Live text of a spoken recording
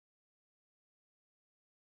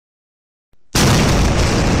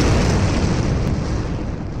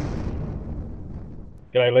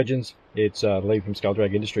G'day legends, it's Lee from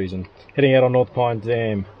Skulldrag Industries and heading out on North Pine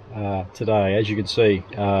Dam today. As you can see,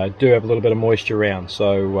 do have a little bit of moisture around,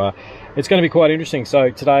 so it's going to be quite interesting. So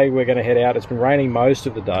today we're going to head out. It's been raining most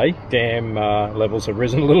of the day. Dam levels have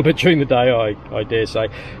risen a little bit during the day, I dare say.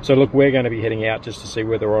 So look, we're going to be heading out just to see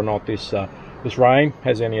whether or not this rain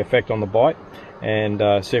has any effect on the bite,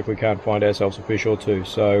 and see if we can't find ourselves a fish or two.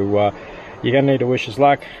 So you're going to need to wish us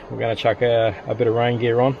luck. We're going to chuck a bit of rain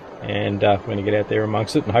gear on, and we're going to get out there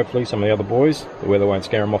amongst it, and hopefully some of the other boys, the weather won't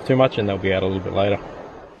scare them off too much and they'll be out a little bit later.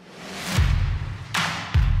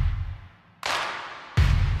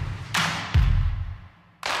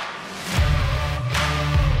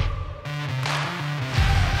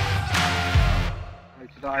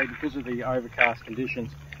 Today, because of the overcast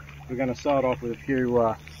conditions, we're going to start off with a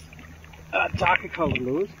few darker coloured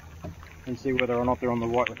lures and see whether or not they're on the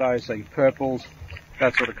right with those, so your purples,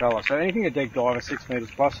 that sort of colour. So anything a dead diver 6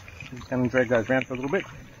 metres plus, I'm just going to drag those around for a little bit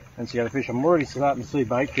and see how the fish. I'm already starting to see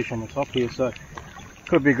bait fish on the top here, so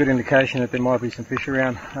could be a good indication that there might be some fish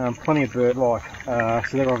around. Plenty of bird life,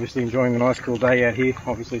 so they're obviously enjoying the nice cool day out here.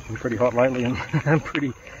 Obviously it's been pretty hot lately and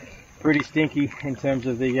pretty stinky in terms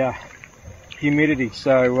of the humidity,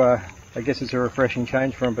 so I guess it's a refreshing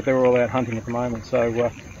change for them, but they're all out hunting at the moment,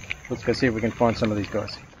 so let's go see if we can find some of these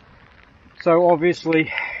guys. So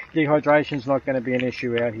obviously dehydration is not going to be an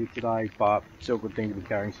issue out here today, but still a good thing to be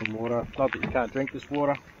carrying some water. Not that you can't drink this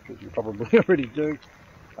water, because you probably already do,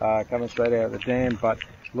 coming straight out of the dam. But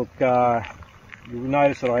look, you'll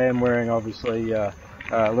notice that I am wearing obviously a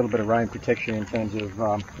little bit of rain protection in terms of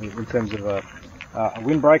a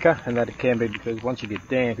windbreaker, and that it can be because once you get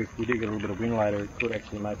damp, if we do get a little bit of wind later, it could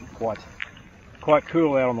actually make it quite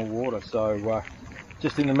cool out on the water. So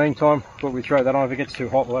just in the meantime, thought we'd throw that on. If it gets too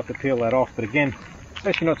hot, we'll have to peel that off. But again, it's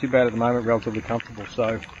actually not too bad at the moment, relatively comfortable.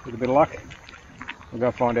 So with a bit of luck, we'll go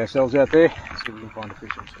find ourselves out there, see if we can find a fish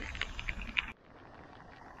or two.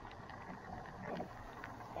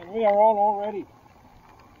 And we are on already.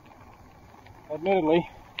 Admittedly,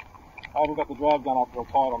 I haven't got the drag gun up real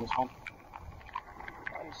tight on this one.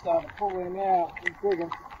 I'm starting to pull them out.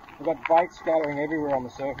 We've got bait scattering everywhere on the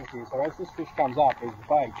surface here. So as this fish comes up, there's the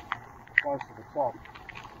bait close to the top.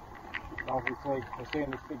 Obviously, we're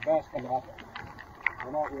seeing this big bass come up.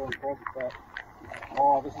 We're not really impressed with that.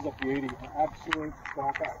 Oh, this is a beauty, an absolute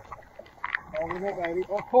stalker. Oh, look at that, baby.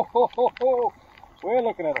 Oh, we're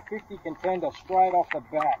looking at a 50 contender straight off the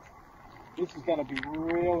bat. This is going to be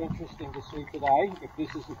real interesting to see today, if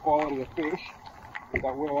this is the quality of fish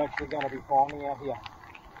that we're actually going to be finding out here.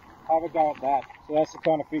 Have a go at that. So that's the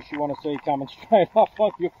kind of fish you want to see coming straight off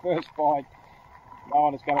on your first bite.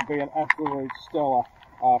 Knowing it's going to be an absolute stellar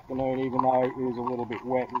afternoon, even though it is a little bit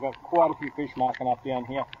wet. We've got quite a few fish marking up down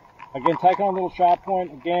here. Again, taking on a little sharp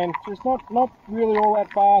point. Again, just not really all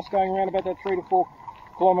that fast, going around about that 3 to 4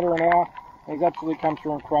 kilometre an hour. He's absolutely come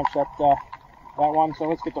through and crunched that one. So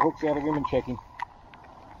let's get the hooks out of him and check him.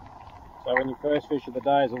 So when your first fish of the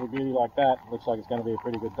day is a little beauty like that, it looks like it's going to be a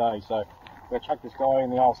pretty good day. So we're going to chuck this guy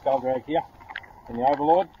in the old skull drag here, in the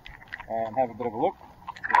Overlord, and have a bit of a look.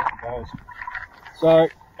 There it goes. So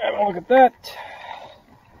have a look at that.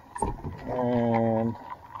 And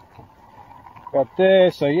got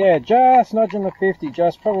there, so yeah, just nudging the 50,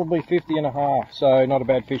 just probably 50 and a half, so not a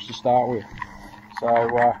bad fish to start with. So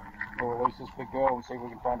we'll release this big girl and see if we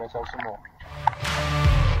can find ourselves some more.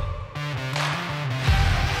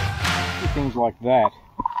 Things like that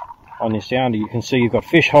on your sounder, you can see you've got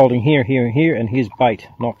fish holding here, here and here, and here's bait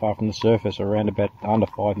not far from the surface, around about under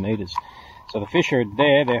 5 metres. So the fish are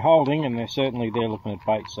there, they're holding, and they're certainly there looking at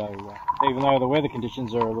bait. So even though the weather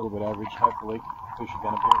conditions are a little bit average, hopefully fish are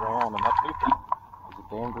going to be around, and that 50 is a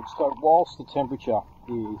damn good start. Whilst the temperature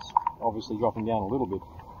is obviously dropping down a little bit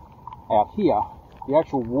out here, the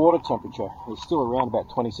actual water temperature is still around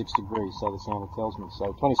about 26 degrees, so the sounder tells me.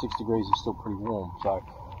 So 26 degrees is still pretty warm. So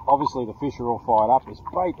obviously the fish are all fired up. There's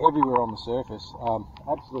bait everywhere on the surface,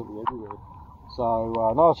 absolutely everywhere. So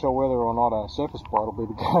not sure whether or not a surface bite will be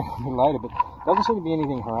the game later, but doesn't seem to be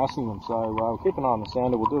anything harassing them. So we'll keep an eye on the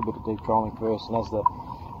sounder. We'll do a bit of deep trolling first, and as the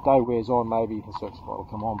day wears on, maybe the surface bite will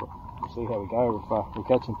come on, but we'll see how we go. If we're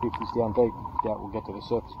catching 50s down deep, we'll get to the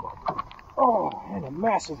surface bite. Oh, and a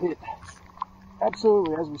massive hit.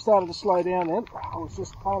 Absolutely, as we started to slow down then, I was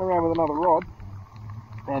just playing around with another rod,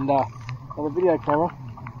 and on the video camera,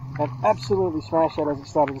 and absolutely smashed that as it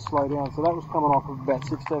started to slow down. So that was coming off of about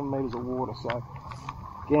 6-7 metres of water. So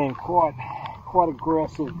again, quite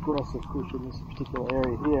aggressive fish in this particular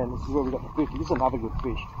area here. And this is where we got the 50. This is another good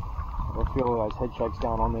fish. I feel all those head shakes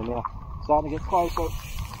going on there now. Starting to get closer.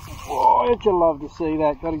 Oh, don't you love to see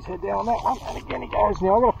that? Got his head down on that one, and again he goes.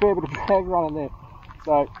 Now I've got a fair bit of drag running there.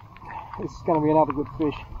 So this is going to be another good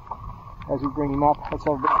fish as we bring him up. Let's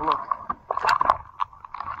have a bit of a look.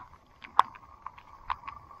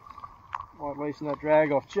 Might loosen that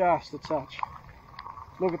drag off just a touch.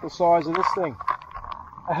 Look at the size of this thing.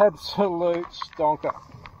 Absolute stonker.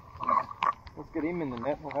 Let's get him in the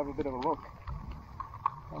net. We'll have a bit of a look.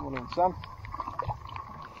 Come on in, son.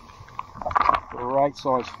 Great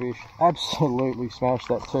size fish. Absolutely smashed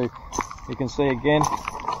that too. You can see again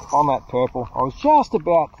on that purple. I was just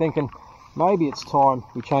about thinking maybe it's time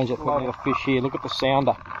we change that for another fish here. Look at the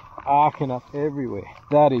sounder arcing up everywhere.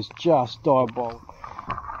 That is just diabolical.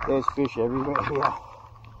 There's fish everywhere here.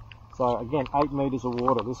 So again, 8 metres of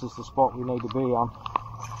water. This is the spot we need to be on.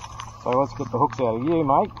 So let's get the hooks out of you,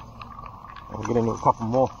 mate. We'll get into a couple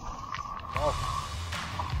more.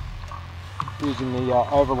 Using the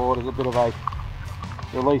overlord as a bit of a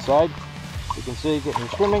release aid. You can see getting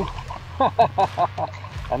swimming.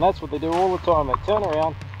 And that's what they do all the time. They turn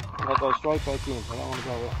around and they go straight back in. They don't want to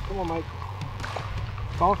go there. Come on, mate.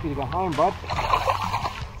 Time for you to go home, bud.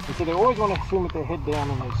 And so they always want to swim with their head down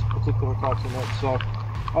in these particular types of nets. So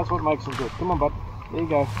that's what makes them good. Come on, bud. There you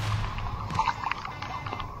go.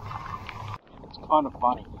 It's kind of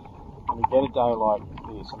funny when you get a day like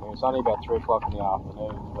this. I mean, it's only about 3 o'clock in the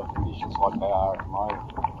afternoon. You've got conditions like they are at the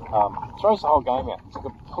moment. It throws the whole game out. It's a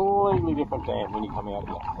completely different dam when you come out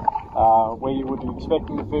here. Where you would be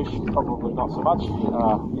expecting the fish, probably not so much.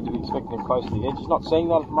 You'd be expecting them close to the edge. Just not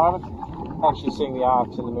seeing that at the moment. Actually seeing the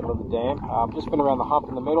arcs in the middle of the dam. Just been around the hump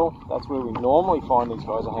in the middle. That's where we normally find these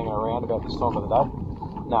guys are hanging around about this time of the day.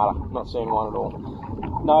 Nada, not seeing one at all.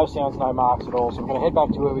 No sounds, no marks at all. So I'm going to head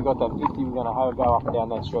back to where we got that 50. We're going to have a go up and down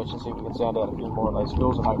that stretch and see if we can sound out a few more of those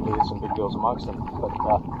fills, and hopefully there's some big girls amongst them. But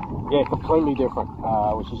yeah, completely different,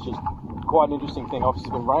 which is just quite an interesting thing. Obviously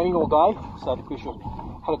it's been raining all day, so the fish have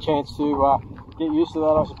had a chance to get used to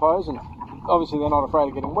that, I suppose. And obviously they're not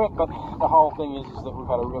afraid of getting wet, but the whole thing is that we've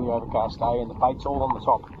had a really overcast day and the bait's all on the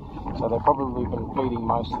top. So they've probably been feeding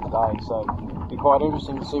most of the day. So it'll be quite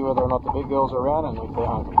interesting to see whether or not the big girls are around and if they're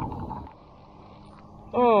hungry.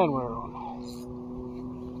 And we're on.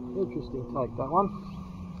 Interesting take, that one.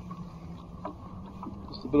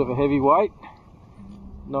 Just a bit of a heavy weight.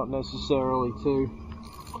 Not necessarily too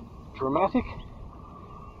dramatic.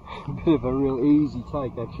 A bit of a real easy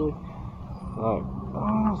take, actually. So,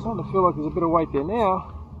 I'm starting to feel like there's a bit of weight there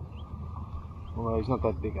now. Although he's not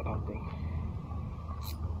that big, I don't think.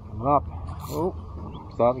 Coming up. Oh,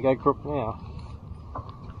 starting to go crook now.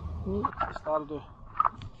 Started to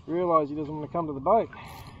realise he doesn't want to come to the boat.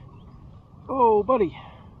 Oh, buddy.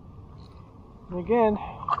 And again,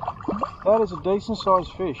 that is a decent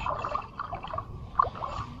sized fish.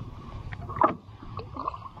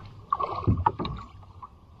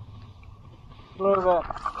 Look at that.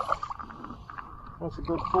 That's a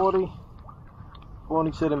good 40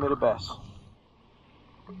 centimetre bass.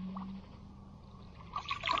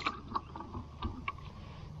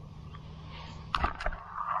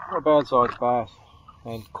 Not a bad sized bass,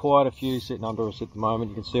 and quite a few sitting under us at the moment.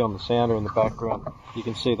 You can see on the sounder in the background, you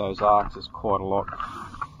can see those arcs, there's quite a lot.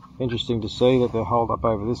 Interesting to see that they're holed up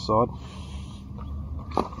over this side.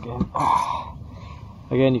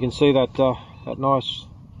 Again, you can see that that nice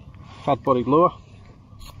fat bodied lure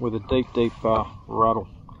with a deep rattle,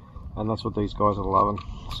 and that's what these guys are loving.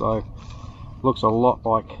 So looks a lot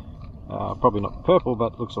like, probably not purple,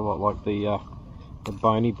 but looks a lot like the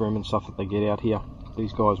bony bream and stuff that they get out here.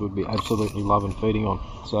 These guys would be absolutely loving feeding on.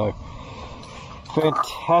 So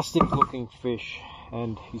fantastic looking fish,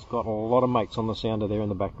 and he's got a lot of mates on the sounder there in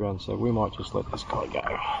the background, so we might just let this guy go.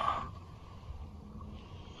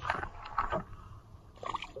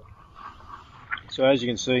 So as you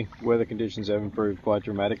can see, weather conditions have improved quite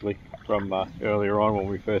dramatically from earlier on when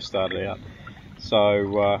we first started out.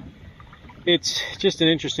 So it's just an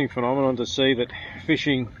interesting phenomenon to see that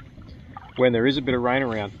fishing when there is a bit of rain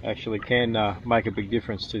around actually can make a big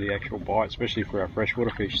difference to the actual bite, especially for our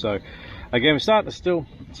freshwater fish. So again, we're starting to still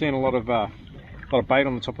seeing a lot of bait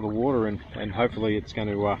on the top of the water, and hopefully it's going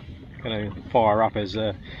to fire up as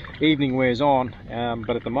evening wears on.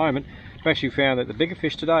 But at the moment, I've actually found that the bigger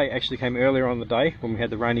fish today actually came earlier on the day when we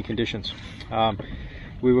had the rainy conditions.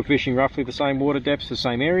 We were fishing roughly the same water depths, the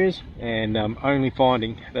same areas, and only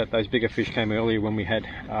finding that those bigger fish came earlier when we had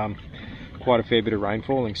quite a fair bit of rain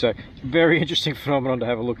falling. So it's a very interesting phenomenon to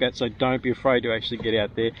have a look at, so don't be afraid to actually get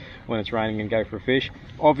out there when it's raining and go for a fish.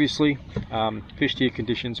 Obviously, fish to your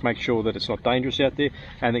conditions, make sure that it's not dangerous out there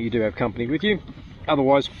and that you do have company with you.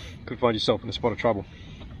 Otherwise, you could find yourself in a spot of trouble.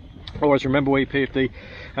 Always remember where your PFD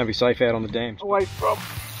and be safe out on the dams. Away from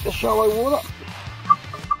the shallow water.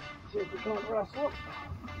 See if we can't wrestle it.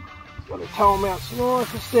 Got to tow them out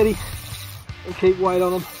nice and steady and keep weight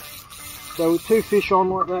on them. So with 2 fish on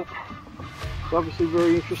like that, it's obviously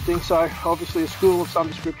very interesting. So obviously a school of some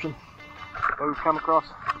description that we've come across.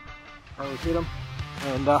 So we've hit them,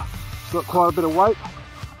 and it's got quite a bit of weight.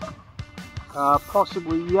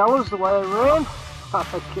 Possibly yellows the way I ran.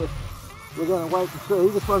 Okay, we're going to wait and see.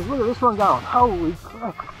 Look at this one going. Holy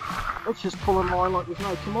crap. Let's just pull a line like there's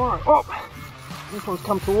no tomorrow. Oh, this one's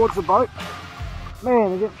come towards the boat.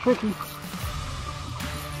 Man, they get tricky.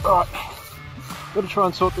 Right, got to try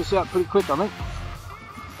and sort this out pretty quick, I think.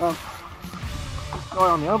 This guy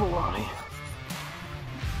on the other line here,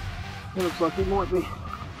 he looks like he might be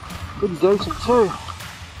pretty decent too.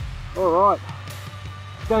 Alright,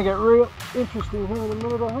 it's going to get real interesting here in a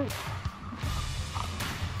minute, I think.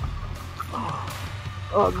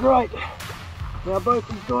 Oh, great. Now both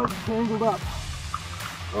these guys are tangled up.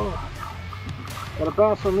 Oh, got a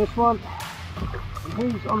bass on this one,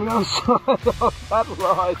 and he's on the other side of that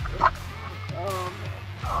line. Oh man,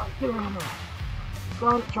 oh, get in there.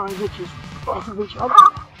 Don't try and get you off of each other.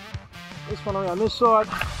 This one around this side.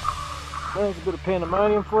 There's a bit of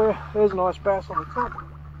pandemonium for you. There's a nice bass on the top.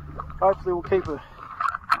 Hopefully we'll keep it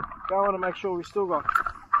going and make sure we still got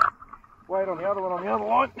weight on the other one on the other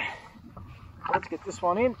line. Let's get this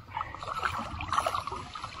one in.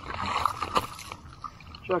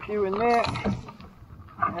 Chuck you in there,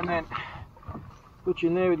 and then put you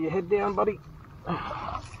in there with your head down, buddy,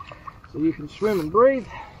 so you can swim and breathe.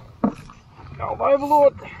 Old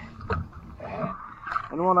overlord,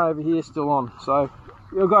 and one over here still on. So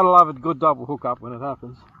you've got to love a good double hook up when it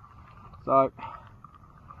happens. So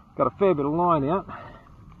got a fair bit of line out.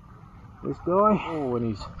 This guy, oh, and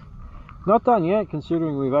he's not done yet,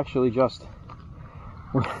 considering we've actually just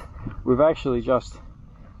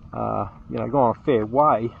you know, gone a fair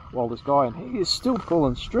way while this guy, and he is still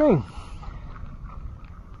pulling string.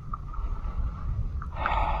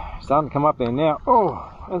 Starting to come up there now.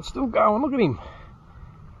 Oh, and still going. Look at him.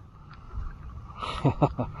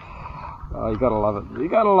 Oh, you gotta love it. You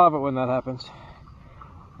gotta love it when that happens.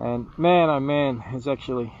 And man, oh man, it's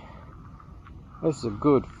actually, this is a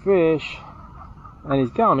good fish. And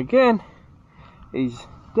he's going again. He's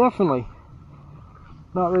definitely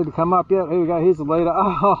not ready to come up yet. Here we go, here's the leader.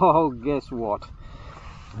 Oh, guess what?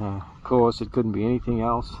 Of course, it couldn't be anything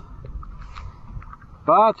else.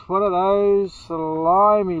 But what are those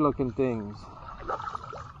slimy looking things?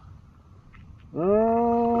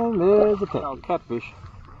 And there's a catfish.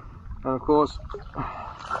 And of course,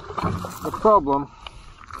 the problem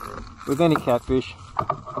with any catfish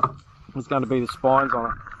is going to be the spines on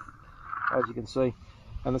it, as you can see.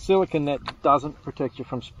 And the silicone net doesn't protect you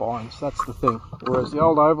from spines, that's the thing. Whereas the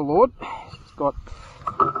old Overlord, it's got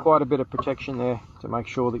quite a bit of protection there to make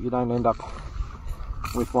sure that you don't end up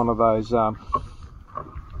with one of those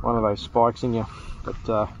spikes in you.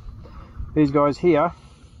 But these guys here,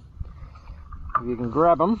 if you can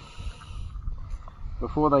grab them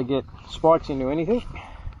before they get spikes into anything,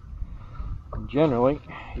 generally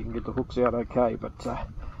you can get the hooks out okay. But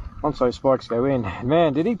once those spikes go in,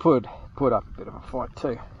 man, did he put up a bit of a fight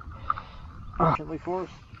too. Gently for us.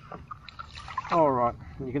 Alright,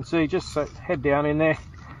 you can see just head down in there,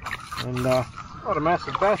 and not a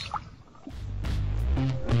massive bass.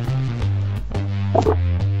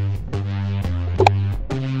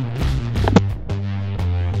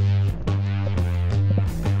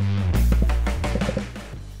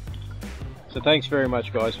 So thanks very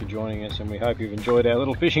much guys for joining us, and we hope you've enjoyed our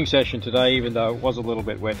little fishing session today, even though it was a little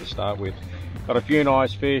bit wet to start with. Got a few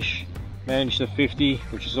nice fish, managed the 50,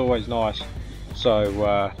 which is always nice.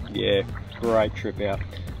 So yeah, great trip out.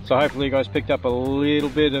 So hopefully you guys picked up a little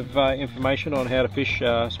bit of information on how to fish,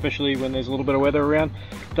 especially when there's a little bit of weather around.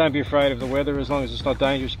 Don't be afraid of the weather, as long as it's not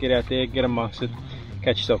dangerous. Get out there, get amongst it,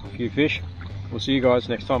 catch yourself a few fish. We'll see you guys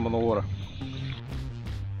next time on the water.